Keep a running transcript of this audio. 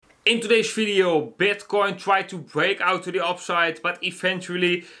In today's video, Bitcoin tried to break out to the upside, but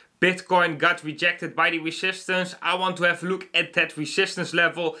eventually Bitcoin got rejected by the resistance. I want to have a look at that resistance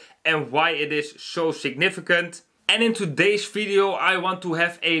level and why it is so significant. And in today's video, I want to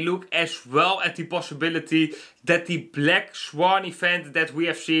have a look as well at the possibility that the Black Swan event that we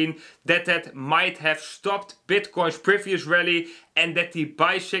have seen, that might have stopped Bitcoin's previous rally, and that the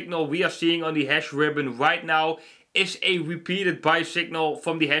buy signal we are seeing on the hash ribbon right now is a repeated buy signal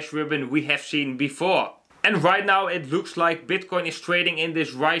from the hash ribbon we have seen before. And right now it looks like Bitcoin is trading in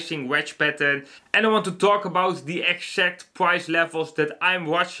this rising wedge pattern. And I want to talk about the exact price levels that I'm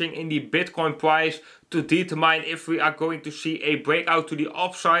watching in the Bitcoin price to determine if we are going to see a breakout to the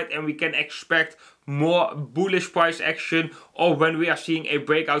upside and we can expect more bullish price action, or when we are seeing a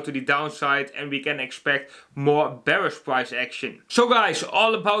breakout to the downside and we can expect more bearish price action. So guys,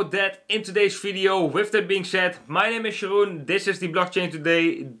 all about that in today's video. With that being said, my name is Jeroen. This is the Blockchain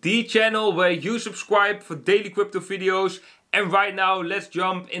Today, the channel where you subscribe for daily crypto videos. And right now, let's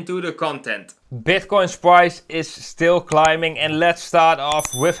jump into the content. Bitcoin's price is still climbing, and let's start off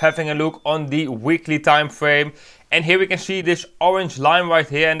with having a look on the weekly time frame. And here we can see this orange line right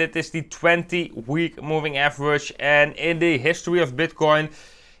here, and it is the 20-week moving average. And in the history of Bitcoin,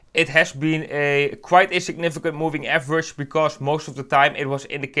 it has been quite a significant moving average, because most of the time it was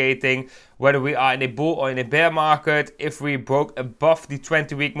indicating whether we are in a bull or in a bear market. If we broke above the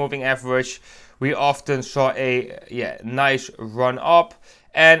 20-week moving average, we often saw a nice run up.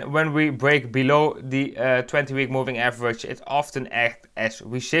 And when we break below the 20-week moving average, it often acts as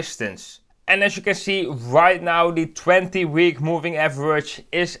resistance. And as you can see right now, the 20-week moving average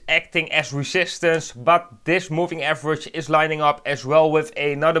is acting as resistance, but this moving average is lining up as well with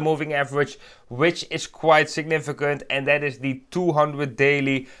another moving average, which is quite significant, and that is the 200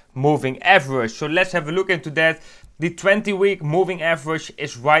 daily moving average. So let's have a look into that. The 20-week moving average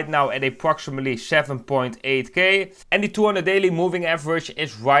is right now at approximately 7.8k, and the 200 daily moving average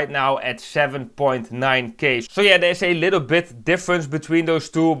is right now at 7.9k. So yeah, there's a little bit difference between those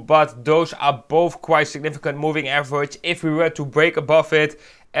two, but those are both quite significant moving average. If we were to break above it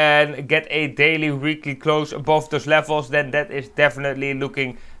and get a daily weekly close above those levels, then that is definitely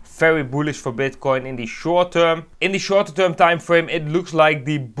looking very bullish for Bitcoin in the short term. In the shorter term time frame, it looks like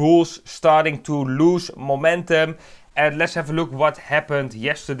the bulls starting to lose momentum. And let's have a look what happened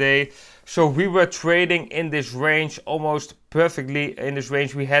yesterday. So we were trading in this range almost perfectly. In this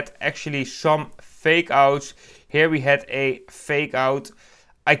range we had actually some fake outs. Here we had a fake out.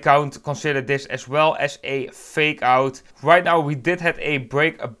 I consider this as well as a fake out. Right now we did have a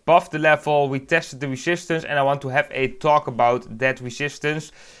break above the level. We tested the resistance, and I want to have a talk about that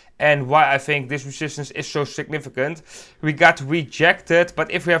resistance and why I think this resistance is so significant. We got rejected, but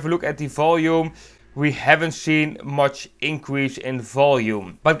if we have a look at the volume, we haven't seen much increase in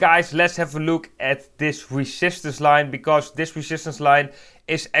volume. But guys, let's have a look at this resistance line, because this resistance line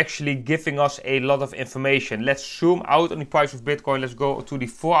is actually giving us a lot of information. Let's zoom out on the price of Bitcoin. Let's go to the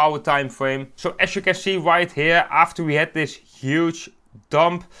 4-hour time frame. So as you can see right here, after we had this huge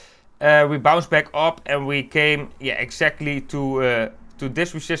dump, we bounced back up and we came exactly to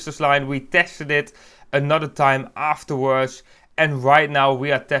this resistance line. We tested it another time afterwards, and right now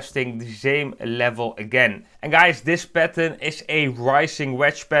we are testing the same level again. And guys, this pattern is a rising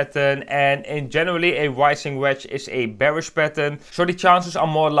wedge pattern, and generally a rising wedge is a bearish pattern. So the chances are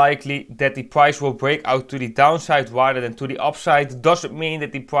more likely that the price will break out to the downside rather than to the upside. Doesn't mean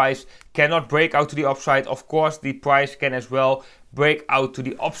that the price cannot break out to the upside. Of course, the price can as well break out to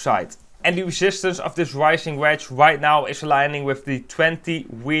the upside. And the resistance of this rising wedge right now is aligning with the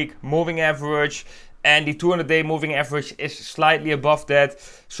 20-week moving average. And the 200-day moving average is slightly above that.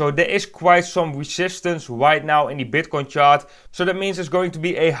 So there is quite some resistance right now in the Bitcoin chart. So that means it's going to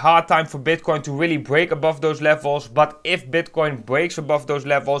be a hard time for Bitcoin to really break above those levels. But if Bitcoin breaks above those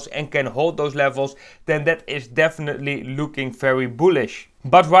levels and can hold those levels, then that is definitely looking very bullish.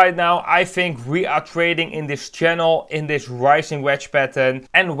 But right now, I think we are trading in this channel, in this rising wedge pattern.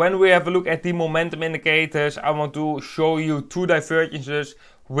 And when we have a look at the momentum indicators, I want to show you two divergences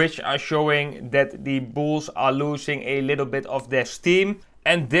which are showing that the bulls are losing a little bit of their steam.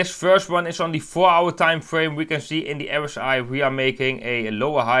 And this first one is on the 4-hour time frame. We can see in the RSI we are making a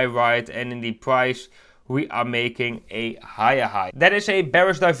lower high, right, and in the price we are making a higher high. That is a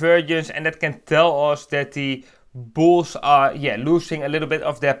bearish divergence, and that can tell us that the bulls are losing a little bit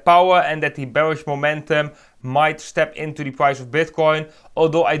of their power, and that the bearish momentum might step into the price of Bitcoin.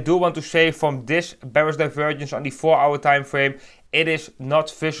 Although I do want to say, from this bearish divergence on the 4-hour time frame, it is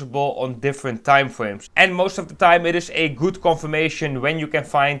not visible on different time frames. And most of the time it is a good confirmation when you can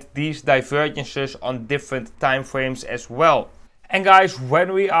find these divergences on different time frames as well. And guys,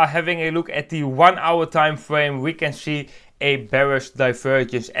 when we are having a look at the 1 hour time frame, we can see a bearish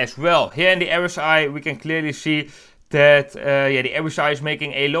divergence as well. Here in the RSI, we can clearly see that the RSI is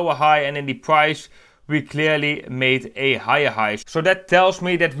making a lower high, and in the price, we clearly made a higher high. So that tells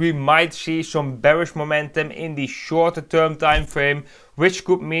me that we might see some bearish momentum in the shorter term time frame, which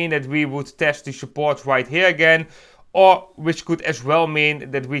could mean that we would test the support right here again, or which could as well mean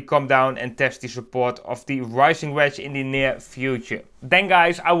that we come down and test the support of the rising wedge in the near future. Then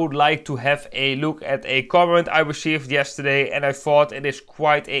guys, I would like to have a look at a comment I received yesterday, and I thought it is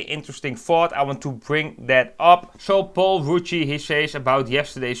quite an interesting thought. I want to bring that up. So Paul Rucci, he says about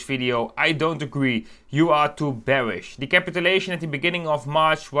yesterday's video, "I don't agree, you are too bearish. The capitulation at the beginning of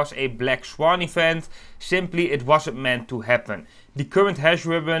March was a black swan event, simply it wasn't meant to happen. The current hash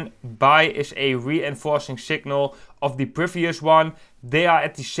ribbon buy is a reinforcing signal of the previous one. They are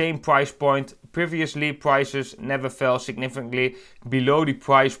at the same price point. Previously, prices never fell significantly below the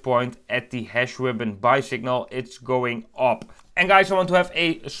price point at the hash ribbon buy signal. It's going up." And guys, I want to have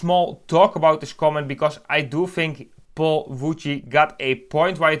a small talk about this comment, because I do think Paul Rucci got a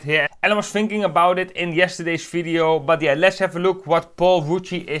point right here, and I was thinking about it in yesterday's video. But yeah, let's have a look what Paul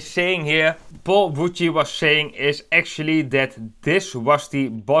Rucci is saying here. Paul Rucci was saying is actually that this was the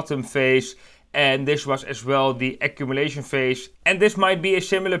bottom phase, and this was as well the accumulation phase, and this might be a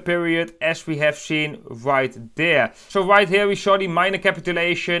similar period as we have seen right there. So right here we saw the minor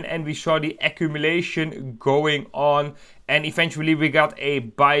capitulation and we saw the accumulation going on, and eventually we got a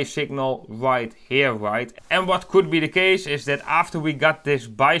buy signal right here, right? And what could be the case is that after we got this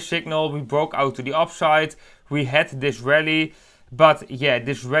buy signal, we broke out to the upside, we had this rally, but yeah,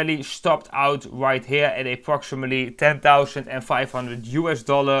 this rally stopped out right here at approximately 10,500 US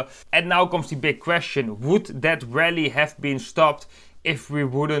dollar. And now comes the big question: would that rally have been stopped if we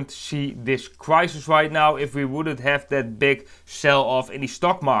wouldn't see this crisis right now, if we wouldn't have that big sell-off in the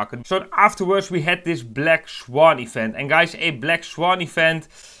stock market? So afterwards we had this black swan event. And guys, a black swan event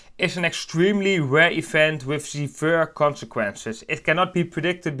is an extremely rare event with severe consequences. It cannot be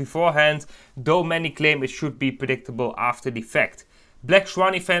predicted beforehand, though many claim it should be predictable after the fact. Black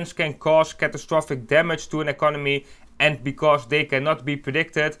swan events can cause catastrophic damage to an economy, and because they cannot be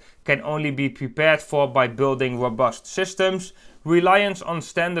predicted, can only be prepared for by building robust systems. Reliance on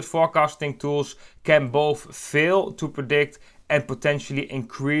standard forecasting tools can both fail to predict and potentially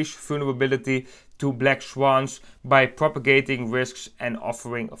increase vulnerability to black swans by propagating risks and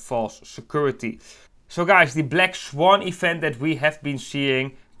offering false security. So guys, the black swan event that we have been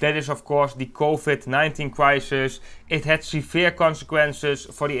seeing, that is of course the COVID-19 crisis. It had severe consequences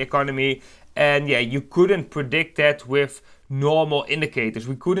for the economy, and yeah, you couldn't predict that with normal indicators.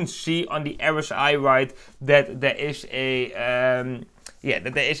 We couldn't see on the RSI right that there is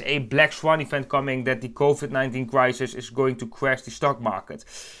a black swan event coming, that the COVID-19 crisis is going to crash the stock market.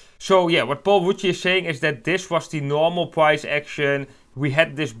 So yeah, what Paul Rucci is saying is that this was the normal price action. We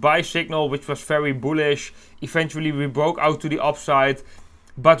had this buy signal which was very bullish. Eventually we broke out to the upside,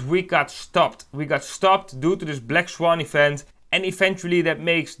 but we got stopped. We got stopped due to this black swan event, and eventually that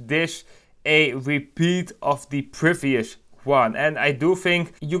makes this a repeat of the previous one. And I do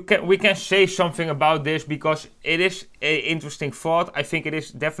think we can say something about this, because it is an interesting thought. I think it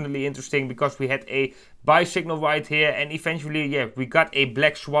is definitely interesting because we had a buy signal right here, and eventually, yeah, we got a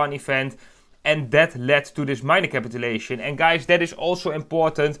black swan event, and that led to this minor capitulation. And guys, that is also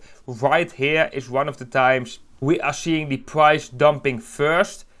important. Right here is one of the times we are seeing the price dumping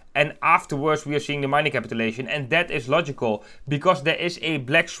first, and afterwards we are seeing the minor capitulation. And that is logical, because there is a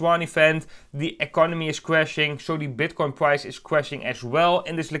black swan event, the economy is crashing, so the Bitcoin price is crashing as well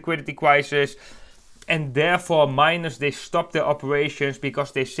in this liquidity crisis, and therefore miners, they stop their operations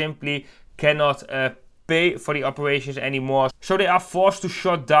because they simply cannot pay for the operations anymore. So they are forced to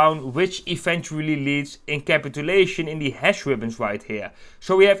shut down, which eventually leads in capitulation in the hash ribbons right here.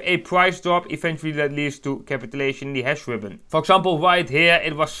 So we have a price drop, eventually that leads to capitulation in the hash ribbon. For example, right here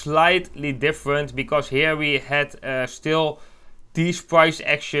it was slightly different, because here we had still these price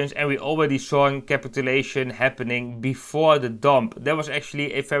actions, and we already saw capitulation happening before the dump. That was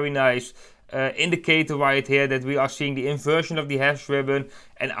actually a very nice indicator right here that we are seeing the inversion of the hash ribbon,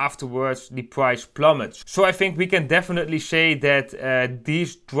 and afterwards the price plummets. So I think we can definitely say that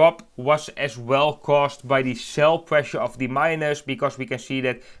this drop was as well caused by the sell pressure of the miners, because we can see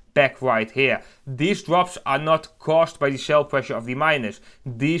that back right here. These drops are not caused by the sell pressure of the miners.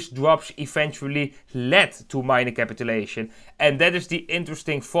 These drops eventually led to minor capitulation, and that is the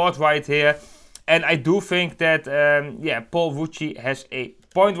interesting thought right here. And I do think that Paul Rucci has a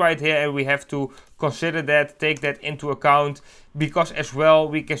point right here, and we have to consider that, take that into account, because as well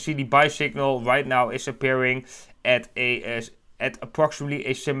we can see the buy signal right now is appearing at at approximately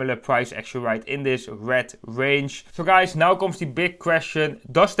a similar price action right in this red range. So guys, now comes the big question.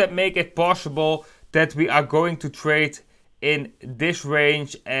 Does that make it possible that we are going to trade in this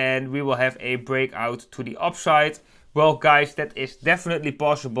range and we will have a breakout to the upside? Well guys, that is definitely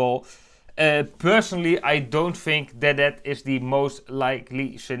possible. Personally, I don't think that that is the most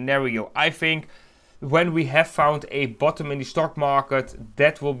likely scenario. I think when we have found a bottom in the stock market,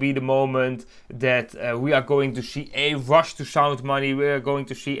 that will be the moment that we are going to see a rush to sound money. We are going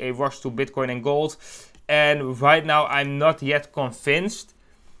to see a rush to Bitcoin and gold. And right now, I'm not yet convinced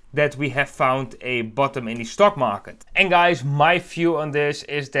that we have found a bottom in the stock market. And guys, my view on this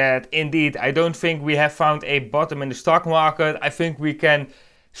is that indeed, I don't think we have found a bottom in the stock market. I think we can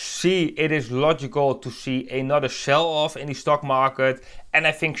see it is logical to see another sell-off in the stock market, and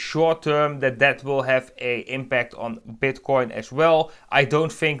I think short term that will have an impact on Bitcoin as well. I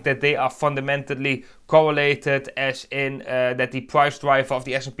don't think that they are fundamentally correlated, as in that the price driver of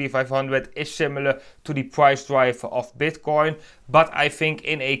the S&P 500 is similar to the price driver of Bitcoin, but I think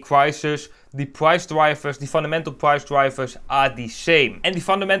in a crisis the price drivers, the fundamental price drivers are the same. And the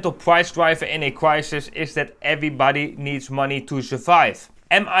fundamental price driver in a crisis is that everybody needs money to survive.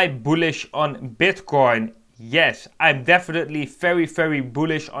 Am I bullish on Bitcoin? Yes, I'm definitely very, very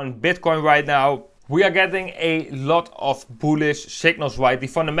bullish on Bitcoin right now. We are getting a lot of bullish signals, right? The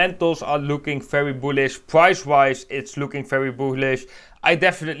fundamentals are looking very bullish. Price-wise, it's looking very bullish. I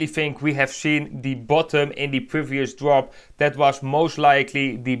definitely think we have seen the bottom in the previous drop. That was most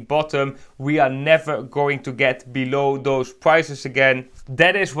likely the bottom. We are never going to get below those prices again.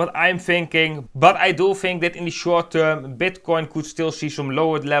 That is what I'm thinking. But I do think that in the short term, Bitcoin could still see some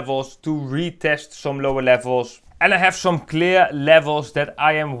lower levels to retest some lower levels. And I have some clear levels that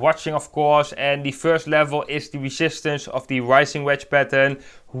I am watching, of course. And the first level is the resistance of the rising wedge pattern,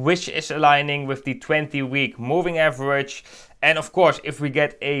 which is aligning with the 20-week moving average. And of course, if we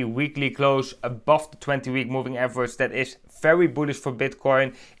get a weekly close above the 20-week moving average, that is very bullish for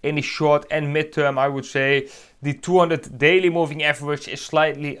Bitcoin. In the short and mid-term, I would say the 200 daily moving average is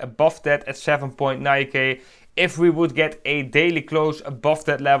slightly above that at 7.9k. If we would get a daily close above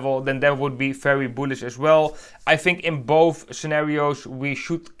that level, then that would be very bullish as well. I think in both scenarios, we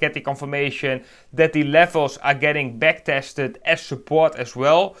should get the confirmation that the levels are getting back tested as support as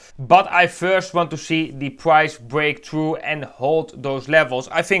well. But I first want to see the price break through and hold those levels.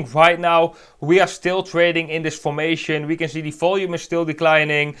 I think right now we are still trading in this formation. We can see the volume is still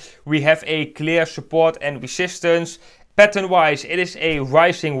declining. We have a clear support and resistance. Pattern wise, it is a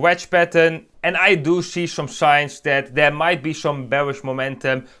rising wedge pattern, and I do see some signs that there might be some bearish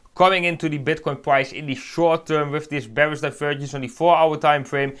momentum coming into the Bitcoin price in the short term with this bearish divergence on the 4-hour time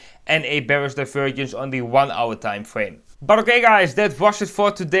frame and a bearish divergence on the 1-hour time frame. But okay guys, that was it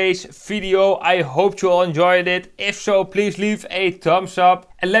for today's video. I hope you all enjoyed it. If so, please leave a thumbs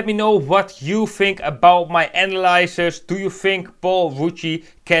up and let me know what you think about my analysis. Do you think Paul Rucci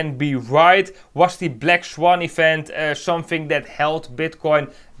can be right? Was the Black Swan event something that held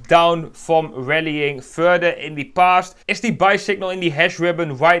Bitcoin down from rallying further in the past? Is the buy signal in the hash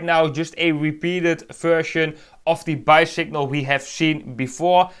ribbon right now just a repeated version of the buy signal we have seen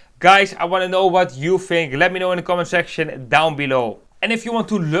before? Guys, I want to know what you think. Let me know in the comment section down below. And if you want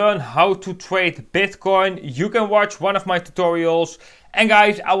to learn how to trade Bitcoin, you can watch one of my tutorials. And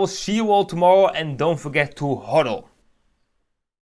guys, I will see you all tomorrow, and don't forget to hodl.